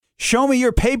Show me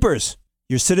your papers,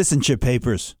 your citizenship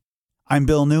papers. I'm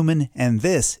Bill Newman, and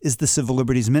this is the Civil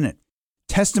Liberties Minute.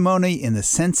 Testimony in the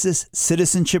Census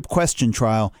Citizenship Question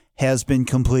Trial has been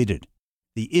completed.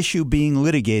 The issue being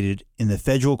litigated in the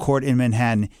federal court in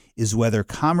Manhattan is whether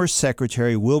Commerce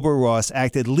Secretary Wilbur Ross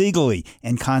acted legally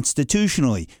and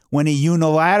constitutionally when he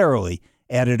unilaterally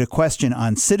added a question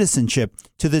on citizenship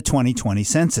to the 2020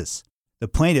 census. The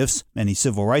plaintiffs, many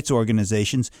civil rights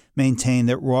organizations, maintain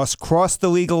that Ross crossed the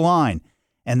legal line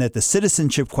and that the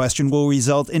citizenship question will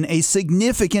result in a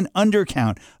significant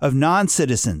undercount of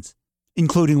non-citizens,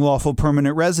 including lawful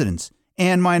permanent residents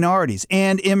and minorities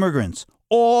and immigrants,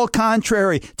 all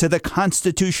contrary to the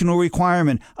constitutional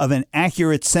requirement of an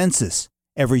accurate census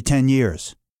every 10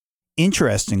 years.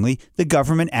 Interestingly, the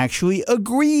government actually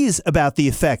agrees about the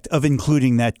effect of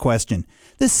including that question.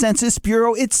 The Census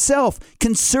Bureau itself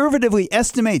conservatively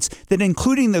estimates that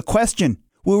including the question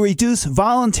will reduce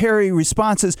voluntary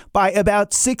responses by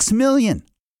about 6 million.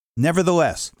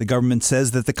 Nevertheless, the government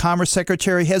says that the Commerce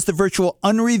Secretary has the virtual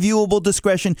unreviewable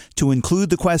discretion to include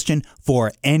the question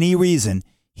for any reason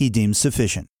he deems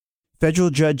sufficient. Federal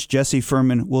Judge Jesse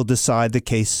Furman will decide the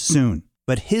case soon,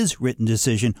 but his written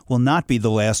decision will not be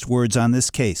the last words on this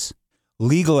case.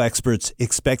 Legal experts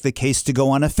expect the case to go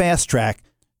on a fast track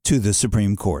to the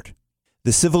Supreme Court.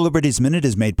 The Civil Liberties Minute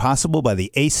is made possible by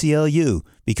the ACLU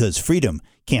because freedom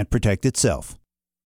can't protect itself.